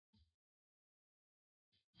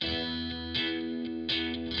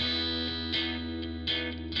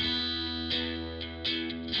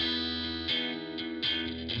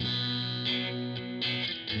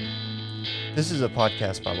This is a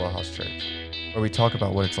podcast by Well House Church, where we talk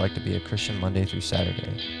about what it's like to be a Christian Monday through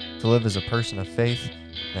Saturday, to live as a person of faith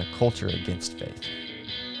in a culture against faith.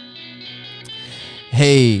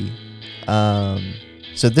 Hey,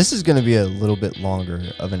 so this is going to be a little bit longer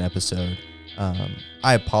of an episode.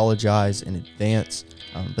 I apologize in advance,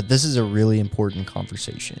 but this is a really important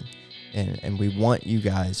conversation, and we want you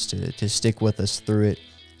guys to stick with us through it.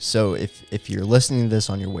 So if you're listening to this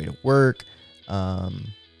on your way to work,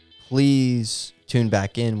 please tune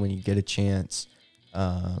back in when you get a chance.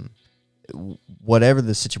 Whatever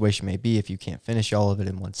the situation may be, if you can't finish all of it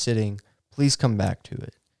in one sitting, please come back to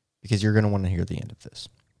it because you're going to want to hear the end of this.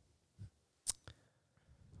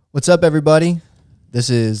 What's up, everybody? This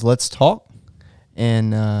is Let's Talk.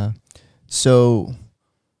 And so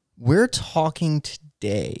we're talking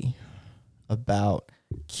today about,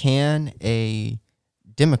 can a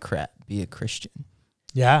Democrat be a Christian?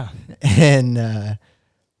 Yeah. And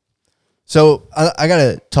so I got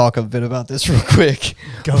to talk a bit about this real quick.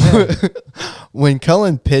 Go ahead. When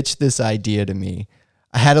Cullen pitched this idea to me,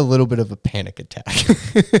 I had a little bit of a panic attack.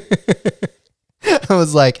 I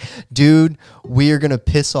was like, dude, we are going to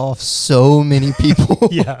piss off so many people.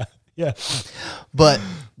 Yeah. But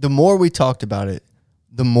the more we talked about it,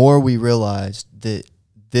 the more we realized that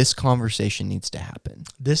this conversation needs to happen.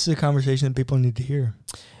 This is a conversation that people need to hear.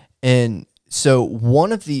 And so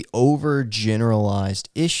one of the overgeneralized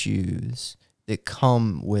issues that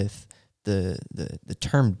come with the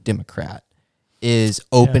term Democrat is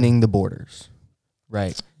opening the borders,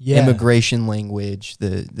 right? Yeah. Immigration language,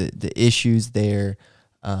 the issues there.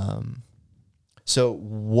 So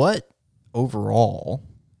what overall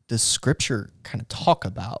does Scripture kind of talk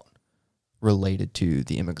about related to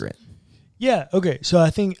the immigrant? Yeah. Okay. So I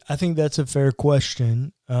think that's a fair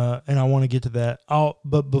question, and I want to get to that.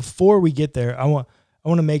 But before we get there, I want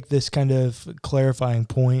to make this kind of clarifying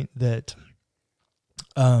point that,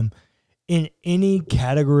 in any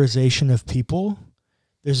categorization of people,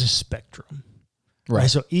 there's a spectrum, right?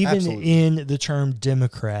 So even Absolutely. in the term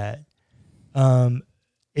Democrat,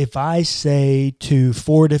 if I say to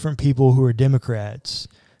 4 different people who are Democrats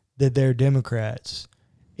that they're Democrats,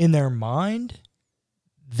 in their mind,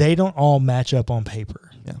 they don't all match up on paper.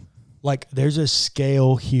 Yeah. Like there's a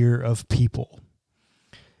scale here of people.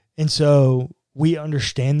 And so we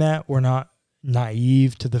understand that. We're not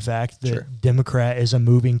naive to the fact that Sure. Democrat is a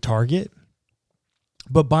moving target.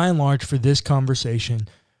 But by and large, for this conversation,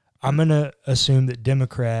 I'm going to assume that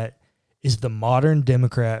Democrat is the modern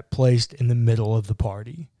Democrat placed in the middle of the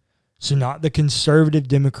party. So not the conservative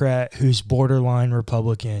Democrat who's borderline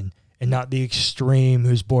Republican and not the extreme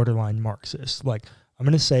who's borderline Marxist. Like, I'm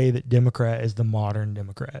going to say that Democrat is the modern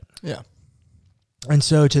Democrat. Yeah. And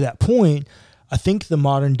so to that point, I think the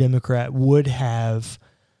modern Democrat would have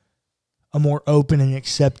a more open and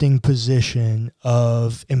accepting position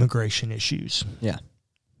of immigration issues. Yeah.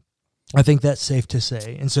 I think that's safe to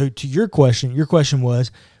say. And so to your question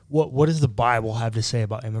was, what does the Bible have to say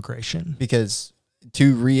about immigration? Because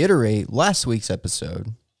to reiterate last week's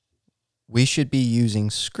episode, we should be using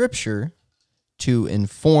Scripture to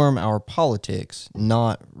inform our politics,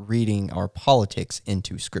 not reading our politics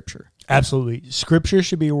into Scripture. Absolutely. Scripture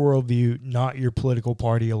should be a worldview, not your political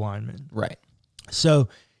party alignment. Right. So,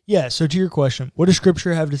 yeah, so to your question, what does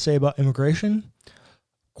Scripture have to say about immigration?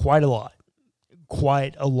 Quite a lot.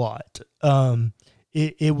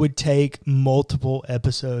 It would take multiple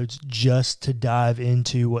episodes just to dive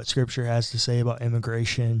into what Scripture has to say about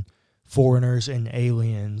immigration, foreigners, and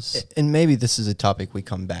aliens. And maybe this is a topic we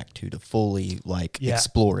come back to fully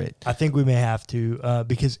explore it. I think we may have to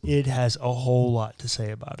because it has a whole lot to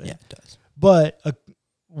say about it. Yeah, it does. But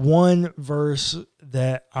one verse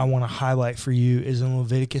that I want to highlight for you is in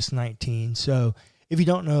Leviticus 19. So if you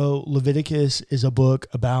don't know, Leviticus is a book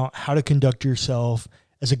about how to conduct yourself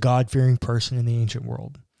as a God-fearing person in the ancient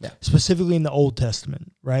world, specifically in the Old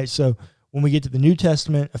Testament, right? So when we get to the New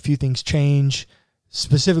Testament, a few things change,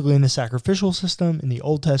 specifically in the sacrificial system. In the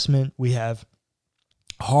Old Testament, we have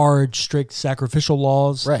hard, strict sacrificial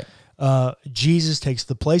laws. Right. Jesus takes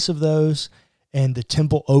the place of those, and the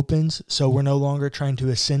temple opens. So we're no longer trying to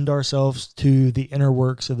ascend ourselves to the inner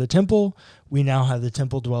works of the temple. We now have the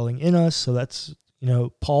temple dwelling in us. So that's,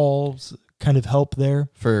 Paul's kind of help there.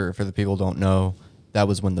 For the people who don't know, that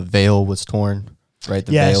was when the veil was torn, right?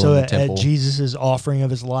 The veil so in the temple. at Jesus' offering of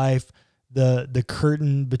his life, the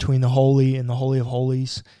curtain between the holy and the Holy of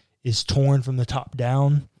Holies is torn from the top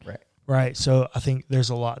down. Right. So I think there's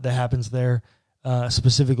a lot that happens there.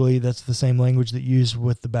 Specifically, that's the same language that used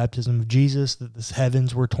with the baptism of Jesus, that the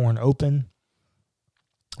heavens were torn open.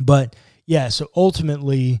 But yeah, so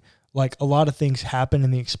ultimately, like a lot of things happen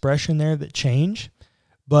in the expression there that change.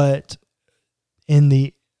 But in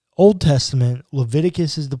the Old Testament,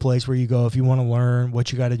 Leviticus is the place where you go if you want to learn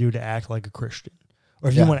what you got to do to act like a Christian, or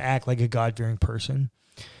if you want to act like a God-fearing person.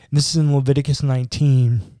 And this is in Leviticus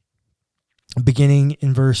 19, beginning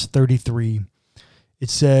in verse 33. It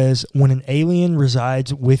says, "When an alien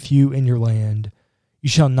resides with you in your land, you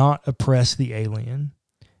shall not oppress the alien.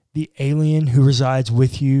 The alien who resides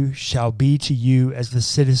with you shall be to you as the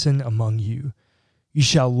citizen among you. You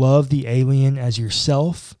shall love the alien as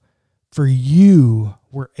yourself, for you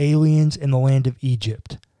were aliens in the land of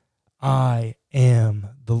Egypt. I am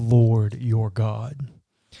the Lord your God."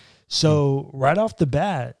 So right off the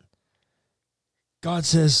bat, God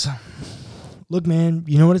says, look, man,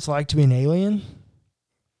 you know what it's like to be an alien?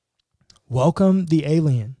 Welcome the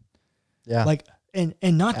alien. Yeah. Like, and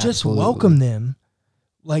not Absolutely. just welcome them,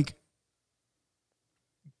 like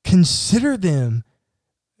consider them.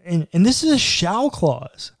 And this is a shall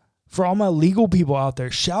clause for all my legal people out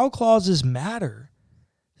there. Shall clauses matter.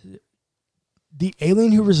 The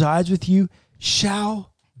alien who resides with you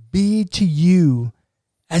shall be to you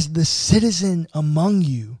as the citizen among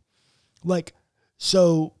you. Like,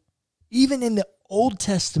 so even in the Old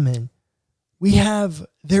Testament, we have,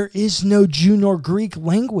 there is no Jew nor Greek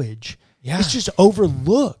language. Yeah. It's just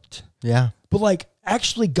overlooked. Yeah. But like,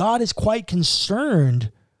 actually, God is quite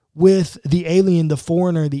concerned with the alien, the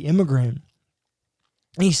foreigner, the immigrant.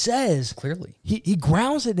 And he says, Clearly. he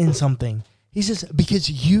grounds it in something. He says, because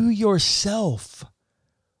you yourself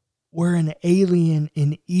were an alien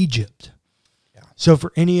in Egypt. Yeah. So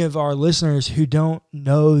for any of our listeners who don't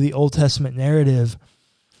know the Old Testament narrative,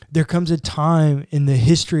 there comes a time in the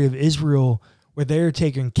history of Israel where they are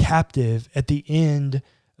taken captive at the end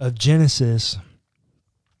of Genesis,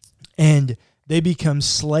 and they become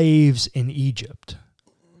slaves in Egypt.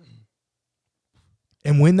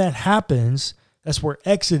 And when that happens, that's where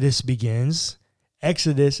Exodus begins.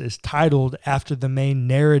 Exodus is titled after the main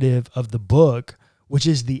narrative of the book, which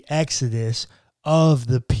is the Exodus of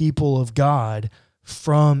the people of God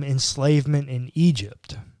from enslavement in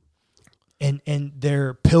Egypt and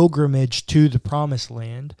their pilgrimage to the Promised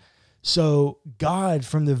Land. So God,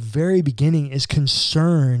 from the very beginning, is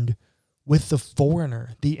concerned with the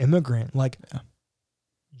foreigner, the immigrant. Like,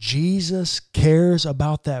 Jesus cares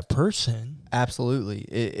about that person. Absolutely.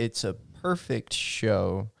 It's a perfect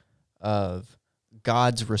show of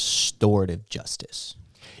God's restorative justice.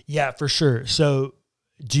 Yeah, for sure. So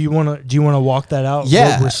do you want to walk that out?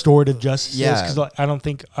 Yeah. What restorative justice Yeah. is? Because I don't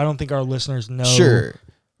think our listeners know. Sure.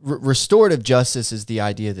 Restorative justice is the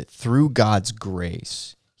idea that through God's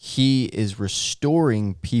grace, he is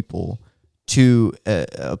restoring people to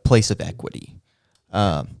a place of equity.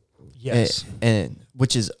 Yes. And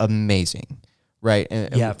which is amazing, right?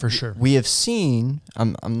 And Yeah, for sure. We have seen,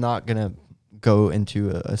 I'm not going to go into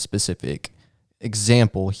a specific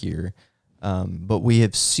example here, but we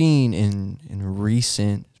have seen in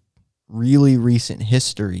really recent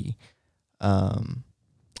history, a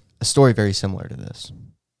story very similar to this.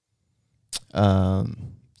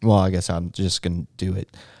 Well, I guess I'm just going to do it.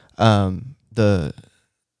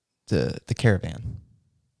 The caravan,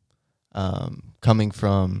 coming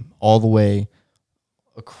from all the way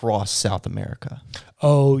across South America.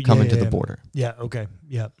 Oh, yeah. Coming to the border. Yeah. Okay.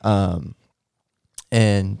 Yeah.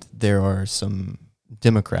 And there are some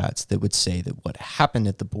Democrats that would say that what happened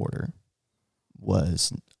at the border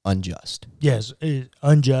was unjust. Yes.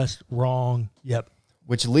 Unjust, wrong. Yep.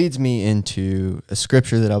 Which leads me into a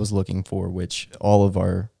scripture that I was looking for, which all of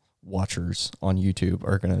our watchers on YouTube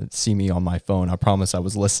are going to see me on my phone. I promise I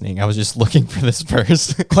was listening. I was just looking for this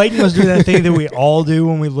verse. Clayton was doing that thing that we all do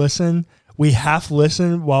when we listen. We half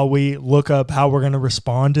listen while we look up how we're going to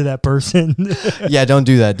respond to that person. Yeah, don't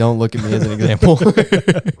do that. Don't look at me as an example.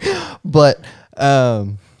 But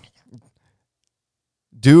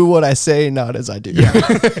do what I say, not as I do.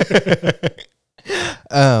 Yeah.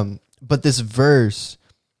 But this verse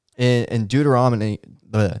in Deuteronomy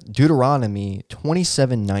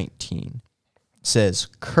 27:19 says,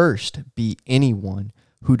 "Cursed be anyone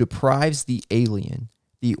who deprives the alien,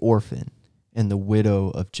 the orphan, and the widow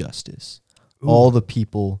of justice." Ooh. All the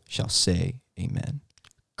people shall say, "Amen."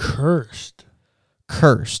 Cursed.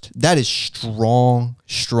 That is strong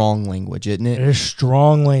language, isn't it? It is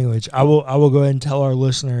strong language. I will go ahead and tell our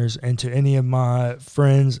listeners and to any of my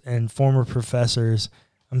friends and former professors,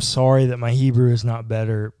 I'm sorry that my Hebrew is not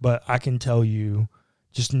better, but I can tell you,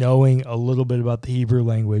 just knowing a little bit about the Hebrew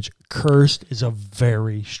language, cursed is a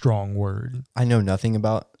very strong word. I know nothing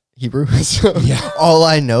about Hebrew, so all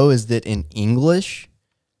I know is that in English,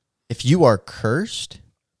 if you are cursed,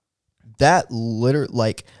 that literally,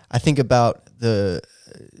 like, I think about the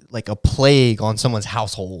like a plague on someone's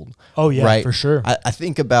household. Oh yeah, right? for sure. I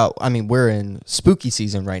think about, I mean, we're in spooky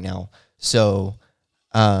season right now. So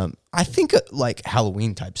I think like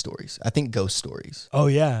Halloween type stories. I think ghost stories. Oh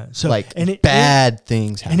yeah. So Like bad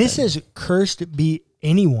things happen. And it says cursed be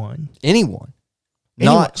anyone. Anyone.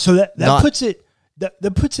 Not so that not- puts it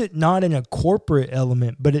that puts it not in a corporate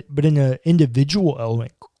element, but in an individual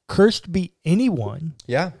element. Cursed be anyone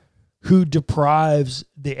Yeah. who deprives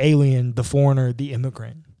the alien, the foreigner, the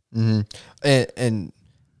immigrant. Mm-hmm. And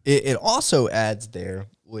it also adds there,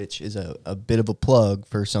 which is a bit of a plug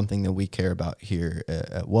for something that we care about here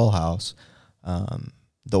at Wellhouse,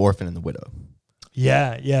 the orphan and the widow.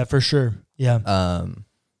 Yeah, for sure. Yeah.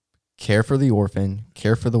 Care for the orphan,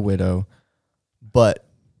 care for the widow. But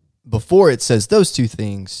before it says those two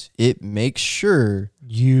things, it makes sure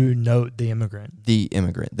You note the immigrant. the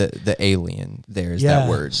immigrant, the alien, there's that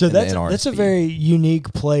word. So in the that's a NRSV. very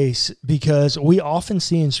unique place because we often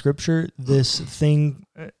see in scripture this thing.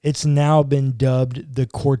 It's now been dubbed the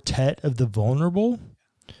quartet of the vulnerable,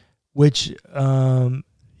 which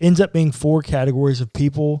ends up being 4 categories of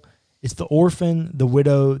people. It's the orphan, the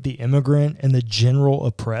widow, the immigrant, and the general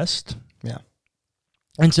oppressed. Yeah.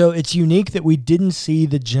 And so it's unique that we didn't see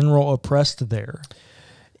the general oppressed there.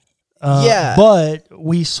 Yeah. But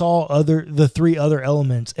we saw the 3 other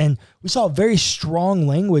elements, and we saw very strong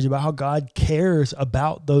language about how God cares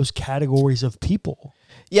about those categories of people.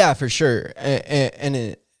 Yeah, for sure. And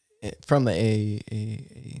it from a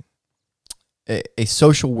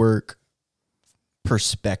social work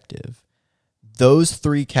perspective, those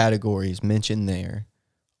 3 categories mentioned there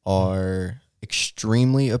are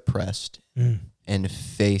extremely oppressed and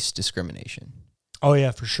face discrimination. Oh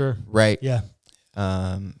yeah, for sure. Right? Yeah.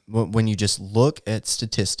 When you just look at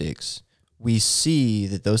statistics, we see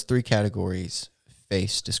that those 3 categories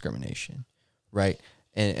face discrimination, right?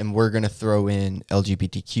 And we're going to throw in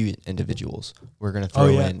LGBTQ individuals. We're going to throw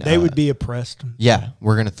in... they would be oppressed. Yeah,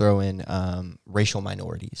 we're going to throw in racial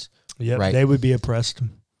minorities. Yeah, right? They would be oppressed.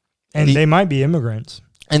 And they might be immigrants.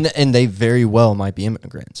 And they very well might be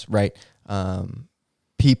immigrants, right?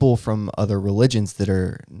 People from other religions that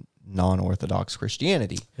are non-Orthodox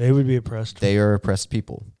Christianity. They would be oppressed. They are oppressed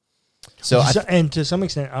people. So and to some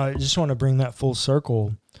extent, I just want to bring that full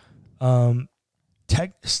circle.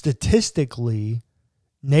 Statistically,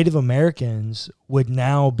 Native Americans would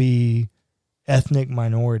now be ethnic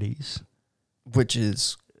minorities. which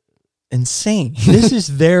is insane. This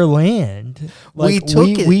is their land. We took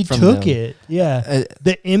it We from took them. it. Yeah.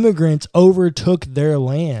 The immigrants overtook their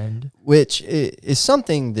land. Which is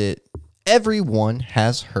something that everyone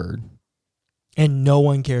has heard. And no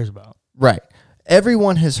one cares about. Right.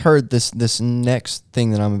 Everyone has heard this next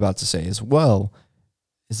thing that I'm about to say as well,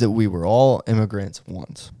 is that we were all immigrants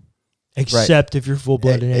once. Except if you're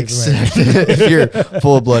full-blooded Native American. Except if you're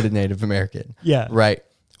full-blooded Native American. Yeah. Right.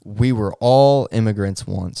 We were all immigrants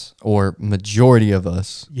once, or majority of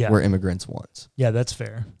us Yeah. were immigrants once. Yeah, that's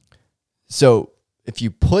fair. So if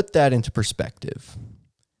you put that into perspective,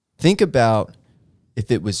 think about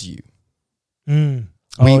if it was you. We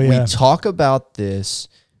talk about this.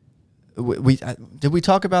 Did we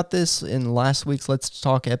talk about this in last week's Let's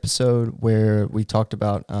Talk episode where we talked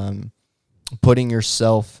about putting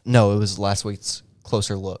yourself? No, it was last week's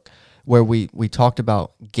Closer Look, where we talked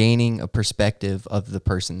about gaining a perspective of the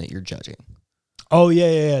person that you're judging. Oh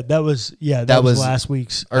yeah. That was last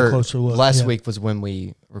week's Closer Look. Last week was when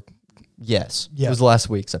we were, yes, Yeah. it was last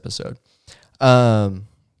week's episode.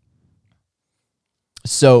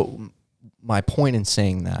 So my point in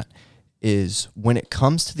saying that is when it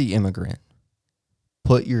comes to the immigrant,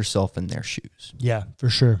 put yourself in their shoes. Yeah, for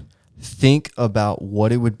sure. Think about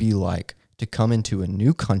what it would be like to come into a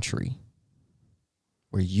new country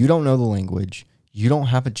where you don't know the language, you don't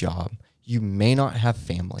have a job, you may not have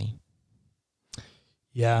family.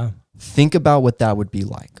 Yeah. Think about what that would be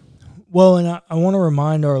like. Well, and I want to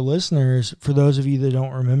remind our listeners, for those of you that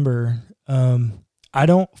don't remember, I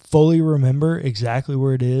don't fully remember exactly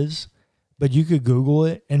where it is, but you could Google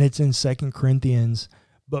it, and it's in 2 Corinthians.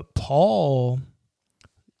 But Paul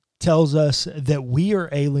tells us that we are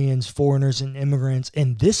aliens, foreigners, and immigrants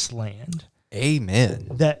in this land. Amen.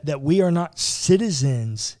 That we are not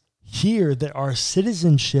citizens here, that our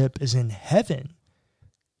citizenship is in heaven.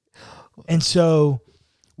 And so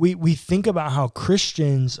we think about how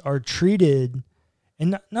Christians are treated,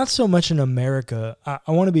 and not so much in America. I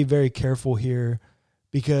want to be very careful here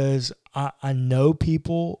because I know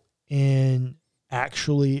people in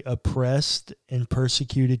actually oppressed and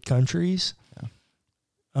persecuted countries.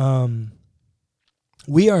 Yeah.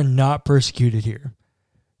 We are not persecuted here.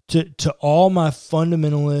 To all my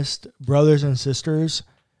fundamentalist brothers and sisters,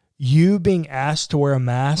 you being asked to wear a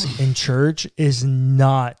mask in church is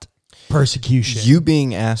not persecution. You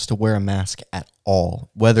being asked to wear a mask at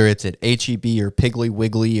all, whether it's at HEB or Piggly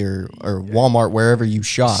Wiggly or Walmart, wherever you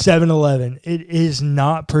shop, 7-Eleven, it is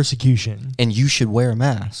not persecution. and you should wear a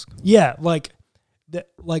mask. Yeah, like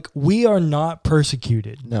we are not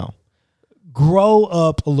persecuted. No. Grow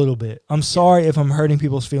up a little bit. I'm sorry if I'm hurting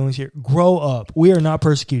people's feelings here. Grow up. We are not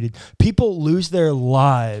persecuted. People lose their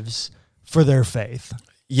lives for their faith.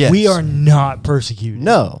 Yes. We are not persecuted.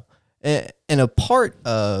 No. And a part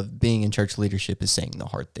of being in church leadership is saying the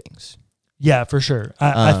hard things. Yeah, for sure.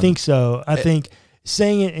 I think so. I think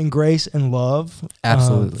saying it in grace and love,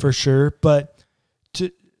 Absolutely. for sure. But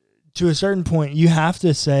to a certain point, you have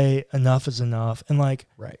to say enough is enough. And like,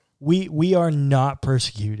 Right. we are not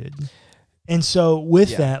persecuted. And so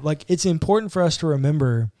with that, like, it's important for us to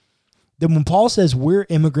remember that when Paul says we're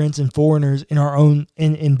immigrants and foreigners in our own,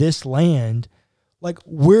 in this land, like,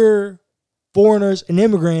 we're foreigners and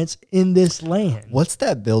immigrants in this land. What's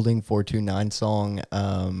that Building 429 song,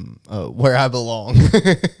 Where I Belong?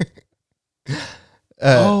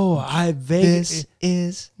 I vaguely... This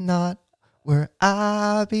is not where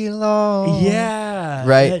I belong. Yeah.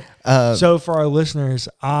 Right? So for our listeners,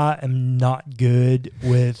 I am not good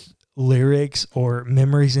with lyrics or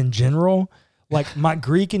memories in general. Like, my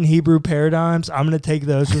Greek and Hebrew paradigms, I'm going to take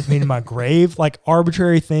those with me to my grave, like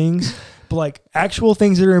arbitrary things. But like actual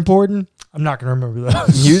things that are important, I'm not going to remember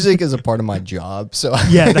those. Music is a part of my job. So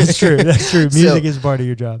yeah, that's true. That's true. Music is part of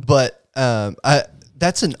your job. But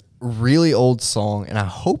that's a really old song, and I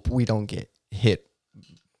hope we don't get hit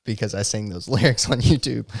because I sang those lyrics on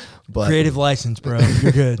YouTube. But Creative license, bro.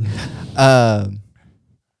 You're good.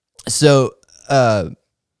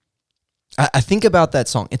 I think about that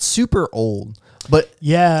song. It's super old, but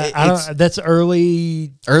yeah, that's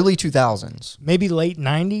early 2000s. Maybe late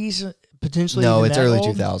 90s, potentially. No, even it's that early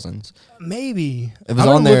old? 2000s. Maybe. It was I'm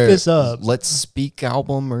on gonna their look this up. Let's Speak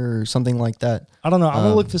album or something like that. I don't know. I'm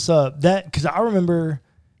gonna look this up. That because I remember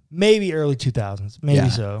maybe early 2000s, maybe Yeah.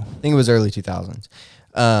 so. I think it was early 2000s,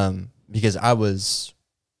 because I was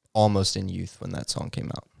almost in youth when that song came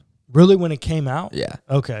out. Really, when it came out? Yeah.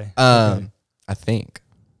 Okay. I think.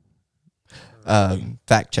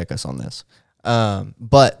 Fact check us on this.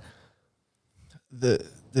 But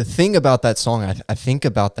the thing about that song, I think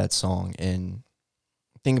about that song and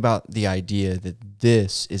think about the idea that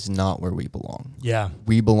this is not where we belong. Yeah.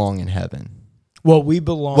 We belong in heaven. Well, we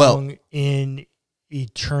belong in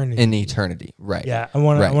eternity. In eternity, right? Yeah, I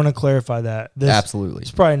want to clarify that. Absolutely.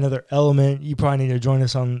 It's probably another element. You probably need to join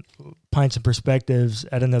us on Pints and Perspectives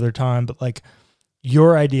at another time. But like,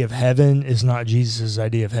 your idea of heaven is not Jesus'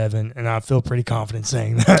 idea of heaven, and I feel pretty confident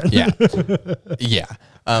saying that. Yeah.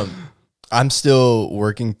 I'm still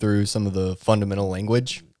working through some of the fundamental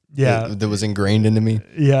language. Yeah, that was ingrained into me.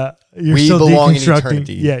 Yeah, you're we still belong in deconstructing.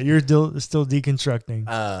 eternity. Yeah, you're still deconstructing.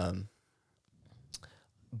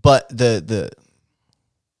 But the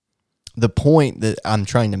point that I'm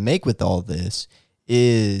trying to make with all this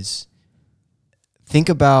is think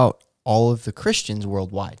about all of the Christians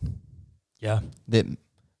worldwide. Yeah. That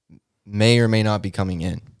may or may not be coming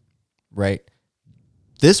in, right?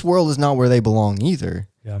 This world is not where they belong either.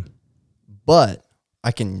 Yeah. But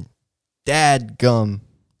I can dadgum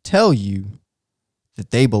tell you that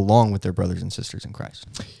they belong with their brothers and sisters in Christ.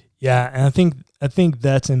 Yeah, and I think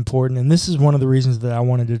that's important, and this is one of the reasons that I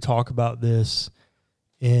wanted to talk about this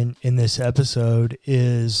in this episode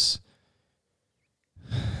is,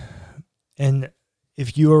 and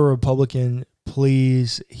if you are a Republican,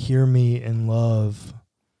 please hear me in love.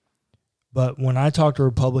 But when I talk to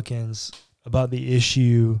Republicans about the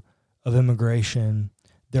issue of immigration,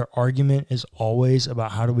 their argument is always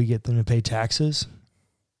about how do we get them to pay taxes.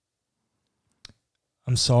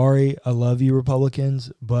 I'm sorry, I love you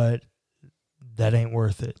Republicans, but that ain't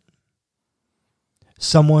worth it.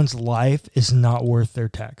 Someone's life is not worth their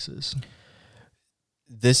taxes.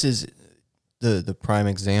 This is the prime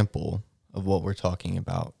example of what we're talking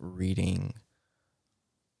about, reading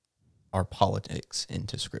our politics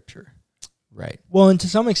into Scripture, right? Well, and to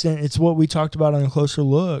some extent, it's what we talked about on A Closer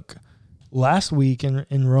Look last week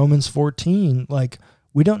in Romans 14. Like,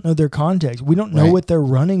 we don't know their context. We don't know what they're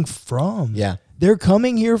running from. Yeah. They're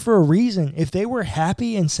coming here for a reason. If they were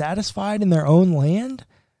happy and satisfied in their own land,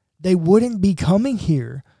 they wouldn't be coming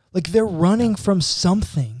here. Like, they're running from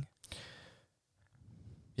something.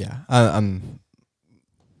 Yeah.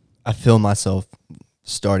 I feel myself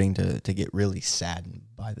starting to get really saddened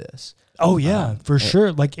by this. Oh, yeah, for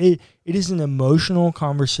sure. Like, it is an emotional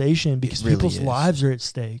conversation because really people's is. lives are at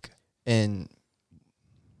stake. And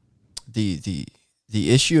the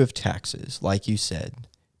issue of taxes, like you said,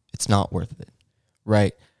 it's not worth it,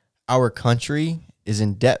 right? our country is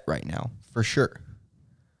in debt right now, for sure.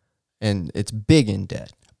 And it's big in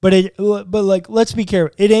debt. But like, let's be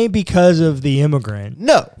careful. It ain't because of the immigrant.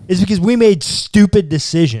 No. It's because we made stupid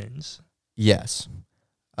decisions. Yes.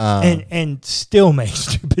 And still make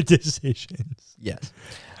stupid decisions. Yes.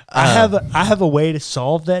 I have a way to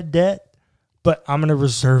solve that debt, but I'm going to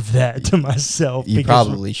reserve that to myself. You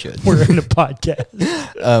probably should. We're in a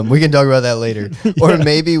podcast. We can talk about that later. Or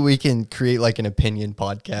maybe we can create like an opinion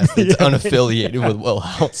podcast that's unaffiliated with Well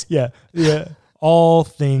House. Yeah. All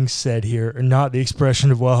things said here are not the expression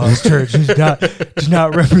of Well House Church. Do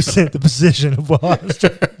not represent the position of Well House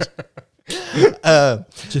Church.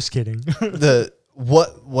 Just kidding.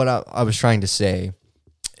 What I was trying to say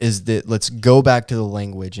is that let's go back to the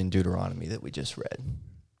language in Deuteronomy that we just read.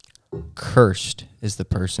 Cursed is the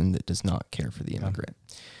person that does not care for the immigrant.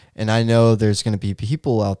 And I know there's going to be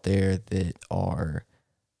people out there that are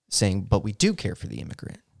saying, but we do care for the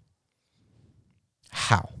immigrant.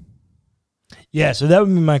 How? Yeah, so that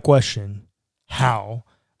would be my question. How?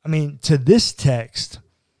 I mean, to this text,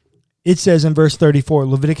 it says in verse 34,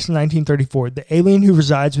 Leviticus 19:34, the alien who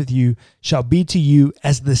resides with you shall be to you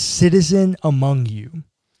as the citizen among you.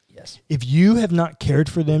 Yes. If you have not cared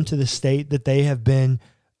for them to the state that they have been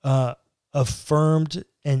affirmed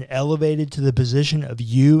and elevated to the position of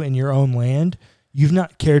you in your own land, you've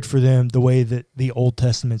not cared for them the way that the Old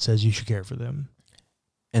Testament says you should care for them.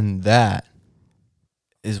 And that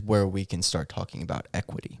is where we can start talking about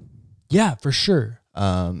equity. Yeah, for sure.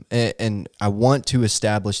 And I want to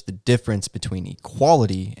establish the difference between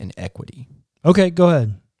equality and equity. Okay, go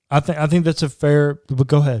ahead. I think that's a fair, but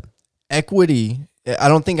go ahead. Equity, I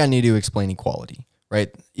don't think I need to explain equality,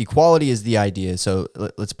 right? Equality is the idea. So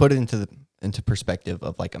let's put it into perspective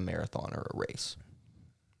of like a marathon or a race,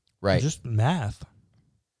 right? Just math.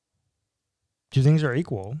 Two things are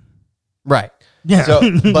equal. Right. Yeah. So,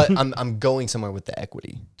 but I'm going somewhere with the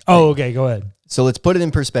equity. Oh, okay. Go ahead. So let's put it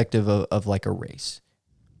in perspective of like a race.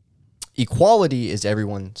 Equality is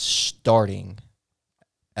everyone starting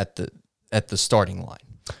at the starting line.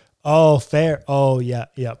 Oh, fair. Oh, yeah.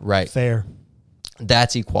 Right. Fair.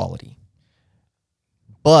 That's equality.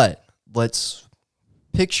 But let's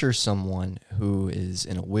picture someone who is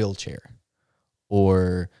in a wheelchair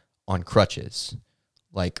or on crutches.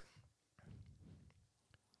 Like,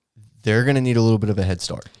 they're going to need a little bit of a head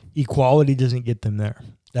start. Equality doesn't get them there.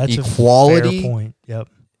 That's Equality a fair point. Yep.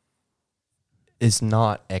 Is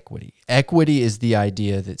not equity. Equity is the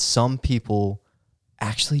idea that some people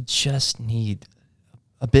actually just need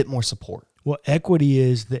a bit more support. Well, equity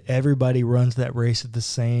is that everybody runs that race at the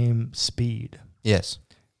same speed. Yes.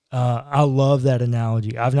 I love that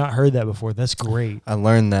analogy. I've not heard that before. That's great. I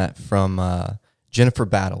learned that from Jennifer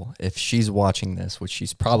Battle. If she's watching this, which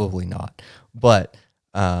she's probably not, but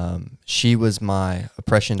she was my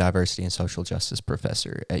oppression, diversity, and social justice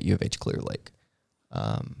professor at U of H Clear Lake.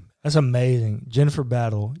 That's amazing. Jennifer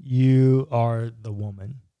Battle, you are the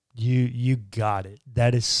woman. You got it.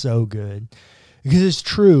 That is so good. Because it's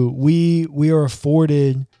true. We are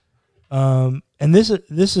afforded, and this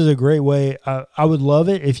is a great way. I would love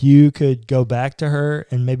it if you could go back to her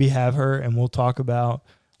and maybe have her, and we'll talk about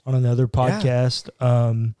on another podcast,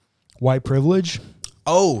 white privilege.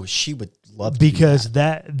 Oh, she would love to, because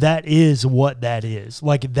that is what that is.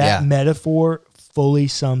 Like that metaphor fully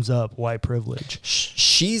sums up white privilege.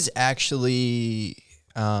 She's actually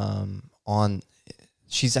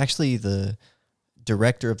she's actually the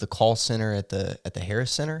director of the call center at the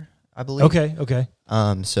Harris Center, I believe. Okay.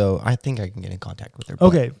 So I think I can get in contact with her.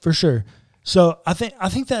 Okay, for sure. So I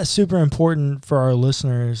think that's super important for our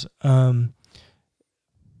listeners,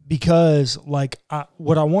 because like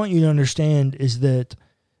what I want you to understand is that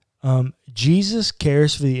Jesus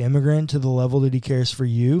cares for the immigrant to the level that he cares for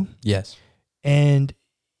you. Yes. And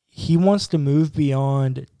he wants to move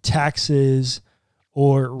beyond taxes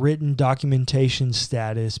or written documentation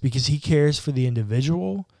status because he cares for the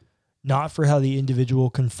individual, not for how the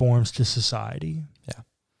individual conforms to society.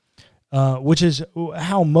 Yeah. Which is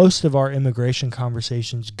how most of our immigration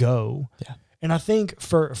conversations go. Yeah. And I think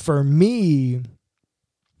for me,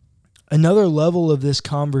 another level of this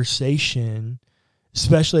conversation,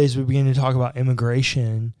 especially as we begin to talk about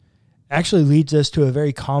immigration, actually leads us to a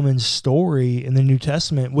very common story in the New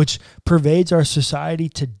Testament, which pervades our society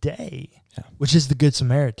today, which is the Good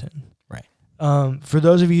Samaritan. Right. For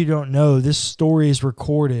those of you who don't know, this story is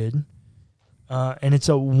recorded, and it's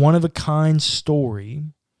a one-of-a-kind story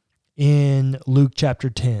in Luke chapter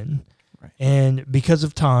 10. Right. And because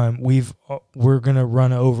of time, we're going to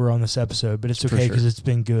run over on this episode, but it's okay because it's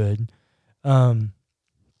been good.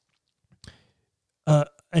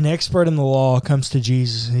 An expert in the law comes to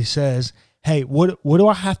Jesus and he says, hey, what do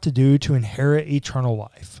I have to do to inherit eternal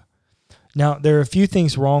life? Now, there are a few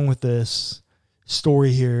things wrong with this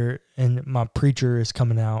story here, and my preacher is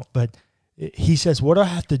coming out, but he says, what do I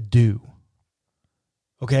have to do?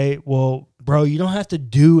 Okay, well, bro, you don't have to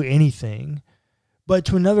do anything. But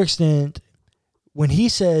to another extent, when he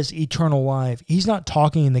says eternal life, he's not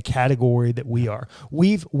talking in the category that we are.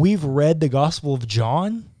 We've read the Gospel of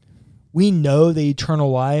John. We know that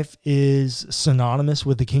eternal life is synonymous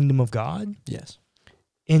with the kingdom of God. Yes.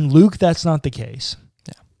 In Luke, that's not the case.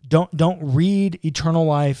 Yeah. Don't read eternal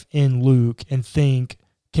life in Luke and think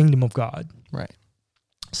kingdom of God. Right.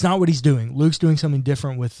 It's not what he's doing. Luke's doing something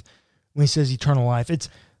different with when he says eternal life. It's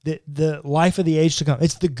the life of the age to come.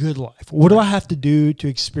 It's the good life. What do I have to do to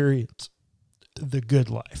experience the good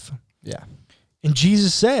life? Yeah. And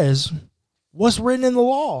Jesus says, what's written in the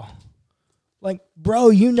law? Like, bro,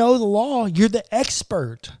 you know the law. You're the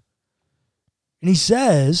expert. And he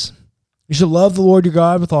says, you should love the Lord your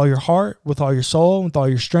God with all your heart, with all your soul, with all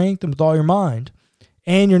your strength, and with all your mind,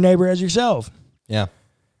 and your neighbor as yourself. Yeah.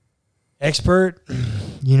 Expert,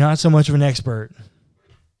 you're not so much of an expert.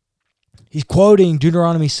 He's quoting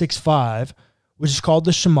Deuteronomy 6:5, which is called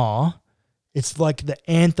the Shema. It's like the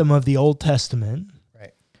anthem of the Old Testament.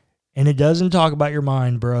 Right. And it doesn't talk about your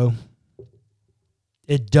mind, bro.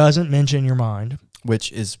 It doesn't mention your mind.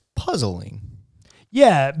 Which is puzzling.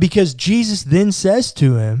 Yeah, because Jesus then says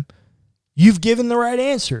to him, you've given the right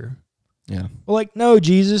answer. Yeah. Well, like, no,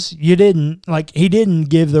 Jesus, you didn't. Like, he didn't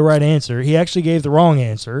give the right answer. He actually gave the wrong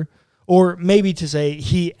answer. Or maybe to say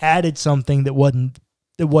he added something that wasn't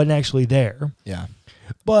actually there. Yeah.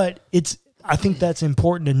 But I think that's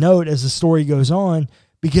important to note as the story goes on,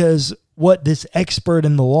 because what this expert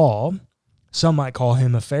in the law, some might call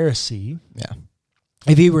him a Pharisee. Yeah.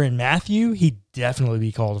 If he were in Matthew, he'd definitely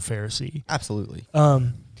be called a Pharisee. Absolutely.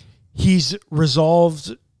 He's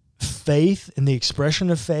resolved faith and the expression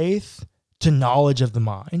of faith to knowledge of the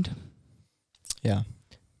mind. Yeah.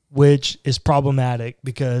 Which is problematic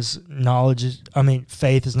because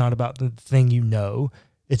faith is not about the thing you know.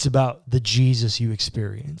 It's about the Jesus you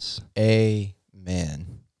experience.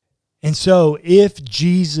 Amen. And so if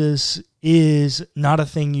Jesus is not a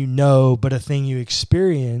thing you know, but a thing you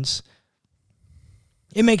experience,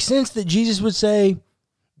 it makes sense that Jesus would say,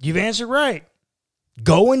 you've answered right.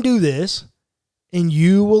 Go and do this, and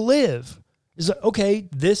you will live. It's like, okay,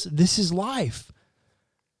 this is life.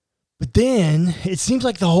 But then it seems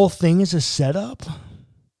like the whole thing is a setup,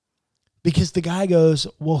 because the guy goes,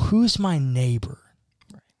 well, who's my neighbor?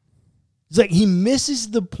 Right. It's like he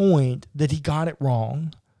misses the point that he got it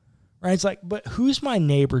wrong. Right? It's like, but who's my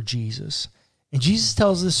neighbor, Jesus? And Jesus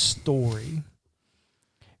tells this story.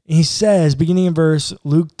 And he says, beginning in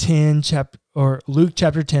Luke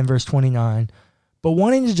chapter 10, verse 29, but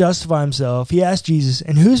wanting to justify himself, he asked Jesus,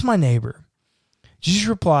 and who's my neighbor? Jesus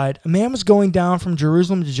replied, a man was going down from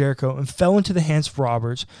Jerusalem to Jericho and fell into the hands of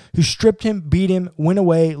robbers, who stripped him, beat him, went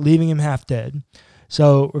away, leaving him half dead.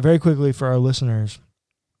 So very quickly for our listeners,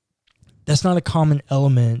 that's not a common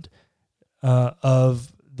element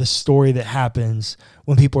of the story that happens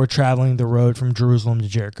when people are traveling the road from Jerusalem to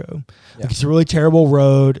Jericho. Yeah. Like, it's a really terrible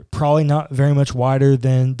road, probably not very much wider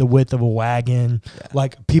than the width of a wagon. Yeah.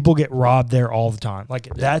 Like, people get robbed there all the time. Like,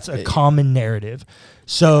 that's a common narrative.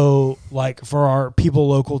 So, like, for our people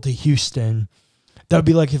local to Houston, that would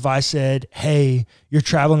be like if I said, hey, you're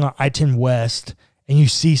traveling on I-10 West and you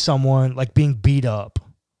see someone, like, being beat up,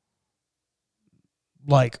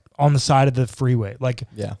 like, on the side of the freeway. Like,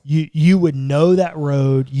 yeah. you would know that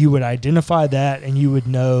road, you would identify that, and you would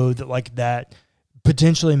know that, like, that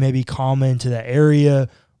potentially may be common to that area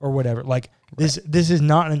or whatever. Like, this is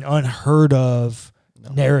not an unheard of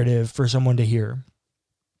narrative for someone to hear.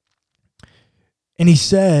 And he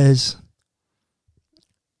says,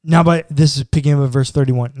 this is picking up at verse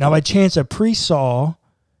 31. Now by chance a priest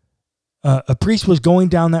was going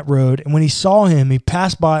down that road, and when he saw him, he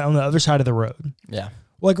passed by on the other side of the road. Yeah.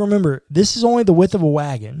 Like, remember, this is only the width of a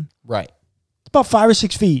wagon. Right. It's about 5 or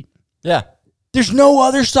 6 feet. Yeah. There's no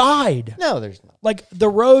other side. No, there's not. Like, the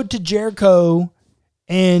road to Jericho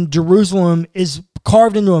and Jerusalem is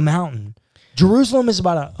carved into a mountain. Jerusalem is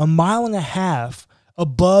about a mile and a half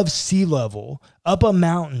above sea level, up a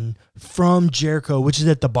mountain from Jericho, which is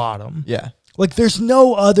at the bottom. Yeah. Like, there's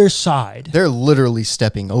no other side. They're literally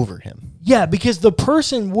stepping over him. Yeah, because the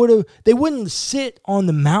person they wouldn't sit on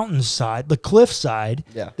the mountainside, the cliff side.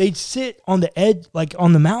 Yeah. They'd sit on the edge, like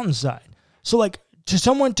on the mountainside. So, like, to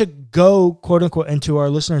someone to go, quote unquote, and to our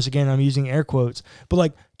listeners, again, I'm using air quotes, but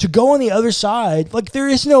like to go on the other side, like, there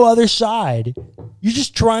is no other side. You're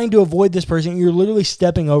just trying to avoid this person. You're literally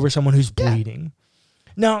stepping over someone who's bleeding.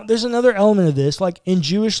 Now, there's another element of this. Like in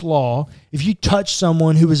Jewish law, if you touched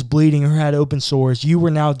someone who was bleeding or had open sores, you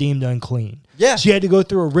were now deemed unclean. Yeah. So you had to go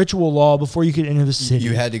through a ritual law before you could enter the city.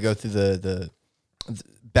 You had to go through the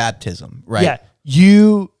baptism, right?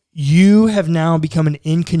 Yeah. You have now become an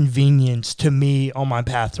inconvenience to me on my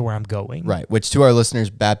path to where I'm going. Right. Which to our listeners,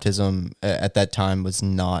 baptism at that time was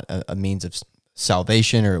not a means of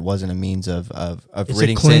salvation, or it wasn't a means of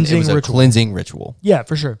ridding sin. It was a cleansing ritual. Yeah,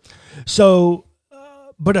 for sure. So,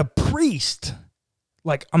 but a priest,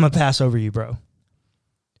 like, I'm going to pass over you, bro.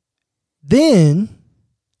 Then,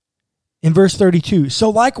 in verse 32, so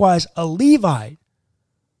likewise, a Levite,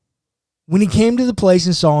 when he came to the place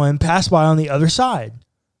and saw him, passed by on the other side.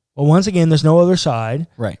 Well, once again, there's no other side.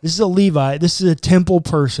 Right. This is a Levite. This is a temple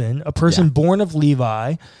person, a person born of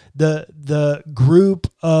Levi, the group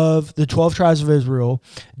of the 12 tribes of Israel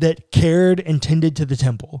that cared and tended to the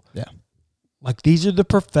temple. Yeah. Like, these are the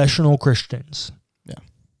professional Christians. Yeah.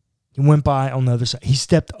 He went by on the other side. He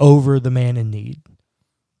stepped over the man in need.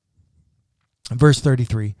 Verse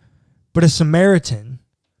 33, but a Samaritan,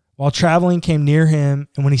 while traveling, came near him,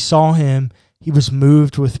 and when he saw him, he was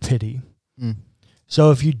moved with pity. Mm.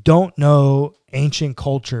 So if you don't know ancient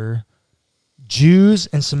culture, Jews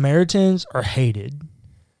and Samaritans are hated.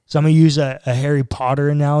 So I'm going to use a Harry Potter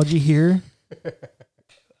analogy here.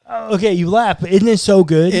 Okay, you laugh, but isn't it so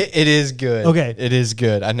good? It is good. Okay. It is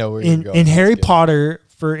good. I know where you're going. In Harry Potter,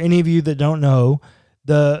 for any of you that don't know,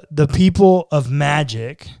 the people of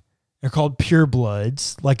magic are called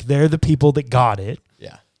purebloods. Like, they're the people that got it.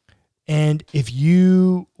 Yeah. And if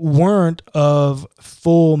you weren't of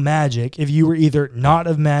full magic, if you were either not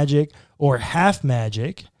of magic or half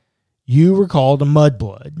magic, you were called a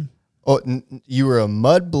mudblood. Oh, you were a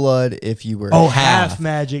mudblood if you were half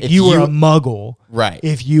magic. You were a muggle. Right.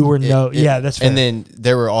 If you were that's fair. And then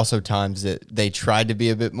there were also times that they tried to be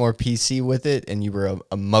a bit more PC with it, and you were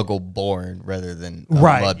a muggle born rather than a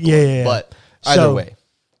mudblood. Yeah. But either way.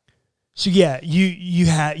 So yeah,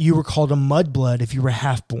 you were called a mudblood if you were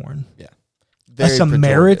half born. Yeah. A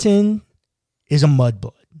Samaritan is a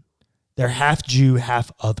mudblood. They're half Jew,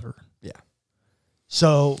 half other. Yeah.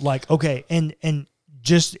 So like, okay, and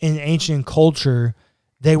just in ancient culture,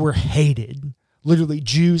 they were hated. Literally,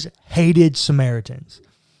 Jews hated Samaritans.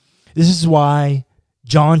 This is why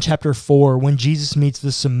John chapter 4, when Jesus meets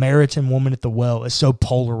the Samaritan woman at the well, is so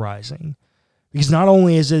polarizing. Because not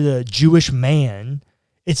only is it a Jewish man,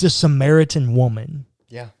 it's a Samaritan woman.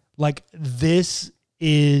 Yeah. Like, this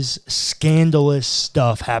is scandalous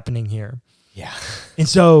stuff happening here. Yeah. And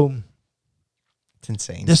so it's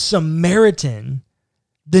insane. The Samaritan,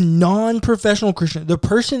 the non-professional Christian, the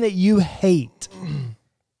person that you hate,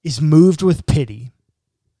 is moved with pity.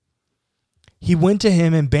 He went to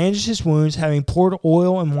him and bandaged his wounds, having poured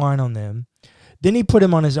oil and wine on them. Then he put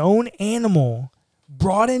him on his own animal,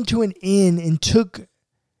 brought him to an inn, and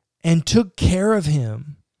took care of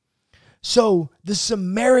him. So the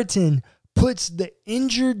Samaritan puts the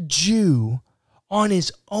injured Jew on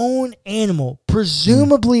his own animal,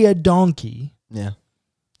 presumably a donkey. Yeah.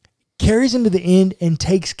 Carries him to the inn and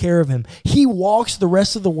takes care of him. He walks the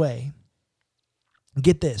rest of the way.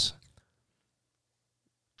 Get this.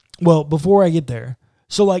 Well, before I get there,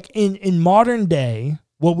 so like in modern day,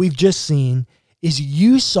 what we've just seen is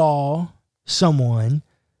you saw someone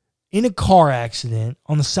in a car accident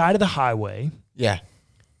on the side of the highway. Yeah.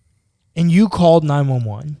 And you called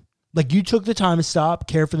 911. Like, you took the time to stop,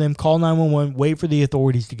 care for them, call 911, wait for the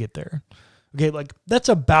authorities to get there. Okay, like, that's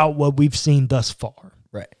about what we've seen thus far.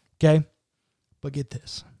 Right. Okay? But get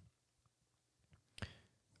this.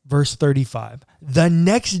 Verse 35. The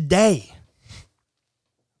next day,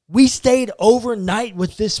 we stayed overnight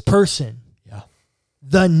with this person. Yeah.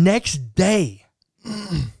 The next day,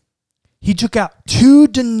 he took out 2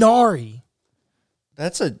 denarii.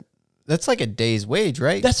 That's like a day's wage,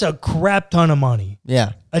 right? That's a crap ton of money.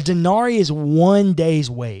 Yeah. A denarii is 1 day's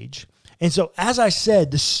wage. And so, as I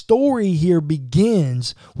said, the story here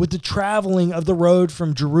begins with the traveling of the road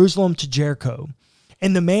from Jerusalem to Jericho.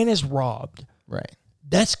 And the man is robbed. Right.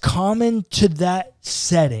 That's common to that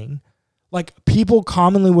setting. Like, people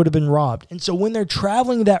commonly would have been robbed. And so when they're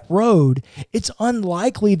traveling that road, it's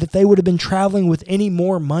unlikely that they would have been traveling with any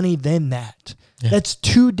more money than that. Yeah. That's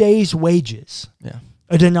 2 days' wages. Yeah.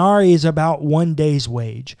 A denarii is about 1 day's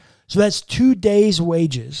wage. So that's 2 days'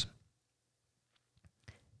 wages.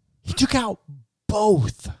 He took out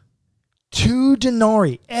both. 2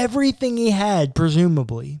 denarii. Everything he had,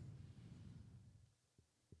 presumably.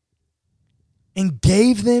 And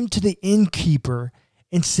gave them to the innkeeper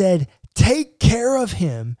and said, take care of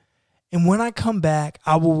him, and when I come back,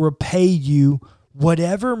 I will repay you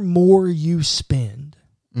whatever more you spend.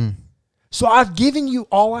 So So I've given you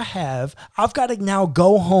all I have. I've got to now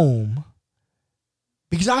go home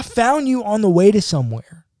because I found you on the way to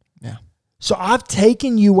somewhere. Yeah. So I've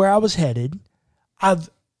taken you where I was headed. I've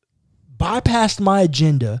bypassed my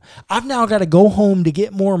agenda. I've now got to go home to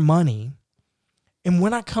get more money. And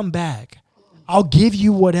when I come back, I'll give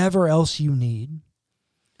you whatever else you need.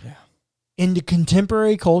 Yeah. In the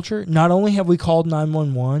contemporary culture, not only have we called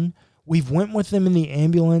 911, we've went with them in the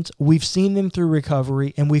ambulance, we've seen them through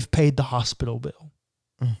recovery, and we've paid the hospital bill.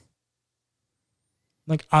 Mm.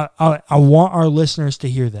 Like, I want our listeners to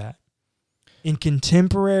hear that. In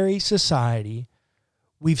contemporary society,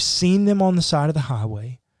 we've seen them on the side of the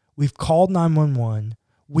highway. We've called 911.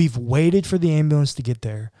 We've waited for the ambulance to get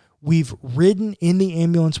there. We've ridden in the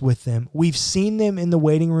ambulance with them. We've seen them in the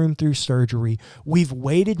waiting room through surgery. We've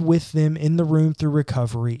waited with them in the room through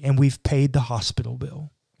recovery, and we've paid the hospital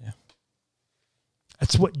bill. Yeah.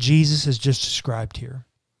 That's what Jesus has just described here.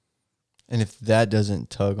 And if that doesn't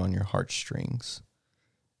tug on your heartstrings,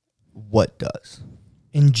 what does?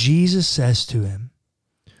 And Jesus says to him,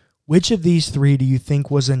 "Which of these three do you think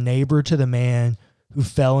was a neighbor to the man who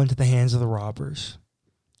fell into the hands of the robbers?"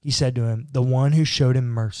 He said to him, "The one who showed him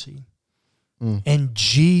mercy." And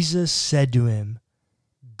Jesus said to him,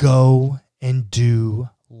 "Go and do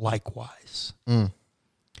likewise."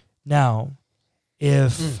 Now,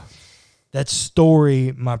 if that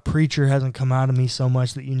story, my preacher hasn't come out of me so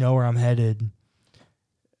much that you know where I'm headed,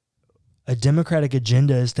 a democratic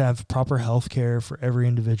agenda is to have proper health care for every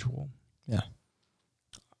individual. Yeah.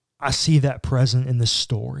 I see that present in this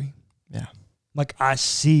story. Yeah. Like, I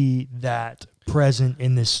see that present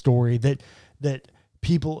in this story, that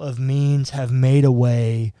people of means have made a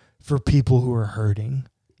way for people who are hurting,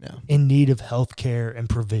 in need of health care and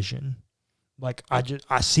provision. Like,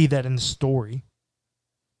 I see that in the story.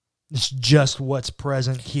 It's just what's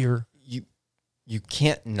present here. You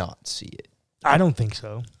can't not see it. I don't think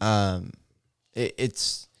so.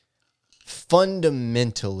 It's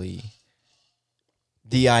fundamentally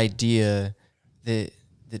the idea that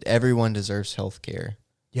everyone deserves health care.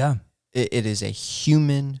 Yeah. It is a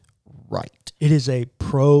human right. It is a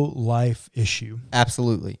pro-life issue.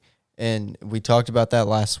 Absolutely. And we talked about that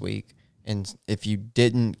last week. And if you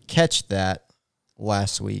didn't catch that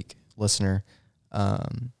last week, listener,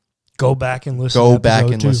 go back and listen.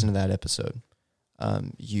 Listen to that episode.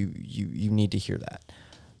 You need to hear that.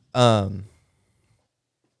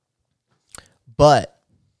 But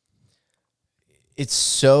it's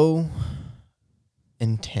so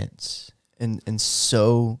intense and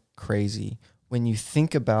so crazy when you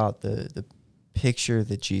think about the picture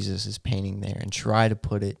that Jesus is painting there and try to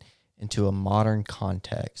put it into a modern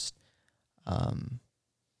context.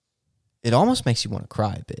 It almost makes you want to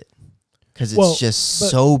cry a bit because it's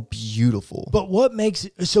so beautiful. But what makes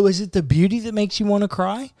it, so is it the beauty that makes you want to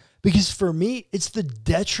cry? Because for me, it's the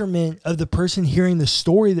detriment of the person hearing the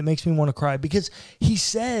story that makes me want to cry. Because he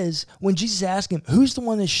says, when Jesus asked him, who's the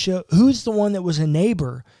one that was a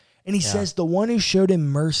neighbor? And he says, the one who showed him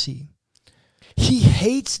mercy. He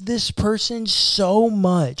hates this person so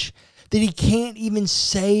much that he can't even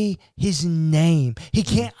say his name. He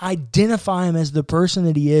can't identify him as the person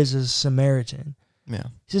that he is as a Samaritan. Yeah.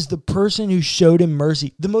 He says, the person who showed him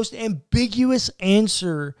mercy. The most ambiguous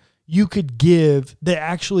answer you could give that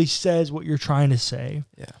actually says what you're trying to say.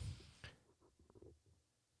 Yeah.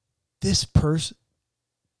 This person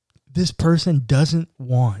doesn't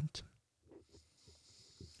want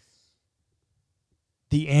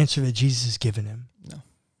the answer that Jesus has given him. No.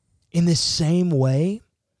 In the same way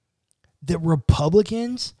that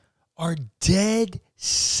Republicans are dead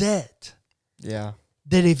set. Yeah.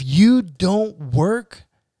 That if you don't work,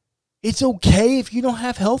 it's okay if you don't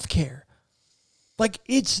have health care. Like,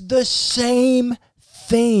 it's the same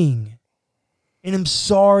thing. And I'm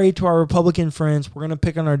sorry to our Republican friends. We're going to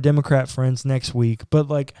pick on our Democrat friends next week. But,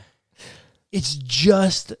 like, it's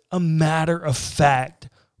just a matter of fact.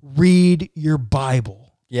 Read your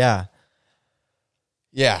Bible. Yeah.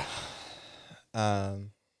 Yeah.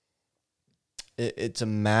 It's a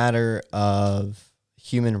matter of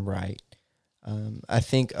human right. I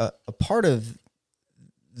think a part of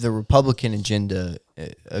the Republican agenda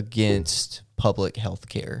against public health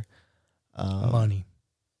care. Money.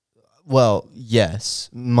 Well, yes,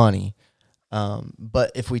 money.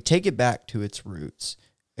 But if we take it back to its roots,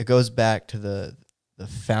 it goes back to the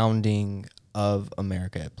founding of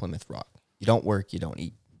America at Plymouth Rock. You don't work, you don't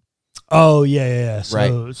eat. Oh, yeah.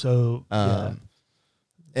 Right. So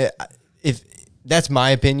if that's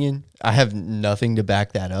my opinion, I have nothing to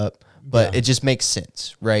back that up, but it just makes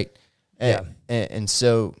sense, right? And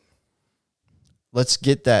so let's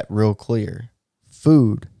get that real clear.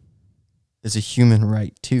 Food is a human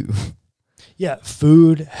right too. Yeah,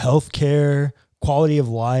 food, healthcare, quality of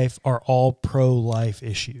life are all pro-life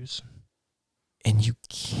issues. And you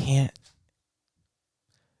can't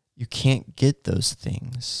get those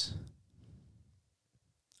things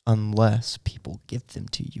unless people give them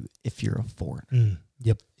to you if you're a foreigner.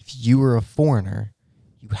 Yep. If you are a foreigner,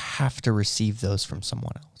 you have to receive those from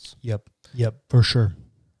someone else. Yep, for sure.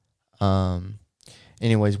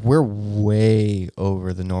 Anyways, we're way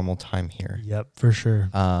over the normal time here. Yep, for sure.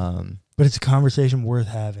 But it's a conversation worth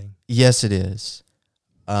having. Yes, it is.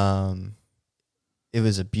 It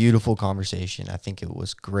was a beautiful conversation. I think it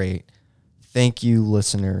was great. Thank you,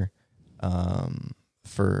 listener,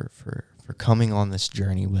 for coming on this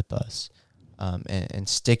journey with us, and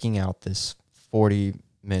sticking out this 40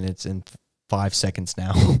 minutes and 5 seconds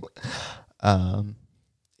now.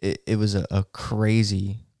 It was a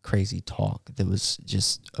crazy talk that was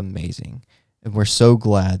just amazing. And we're so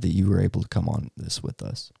glad that you were able to come on this with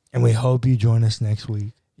us. And we hope you join us next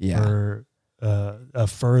week Yeah. for a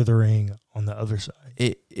furthering on the other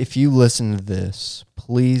side. If you listen to this,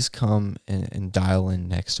 please come and dial in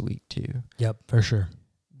next week too. Yep, for sure.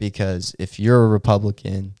 Because if you're a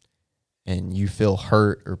Republican and you feel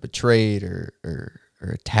hurt or betrayed or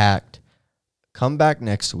attacked, come back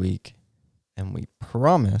next week and we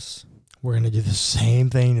promise we're going to do the same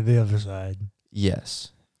thing to the other side.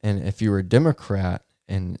 Yes. And if you're a Democrat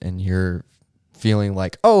and you're feeling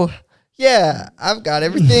like, oh, yeah, I've got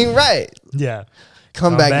everything right. Yeah.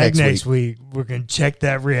 Come back next week. We're going to check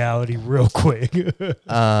that reality real quick.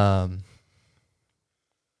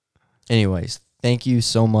 Anyways, thank you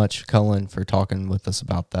so much, Cullen, for talking with us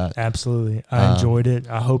about that. Absolutely. I enjoyed it.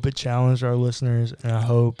 I hope it challenged our listeners, and I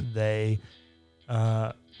hope they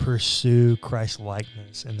pursue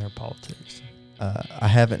Christ-likeness in their politics. I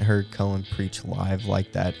haven't heard Cullen preach live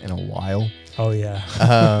like that in a while. Oh, yeah.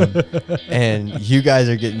 And you guys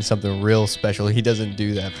are getting something real special. He doesn't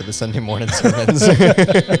do that for the Sunday morning sermons.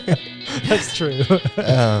 That's true.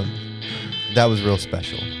 That was real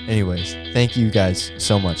special. Anyways, thank you guys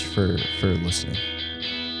so much for listening.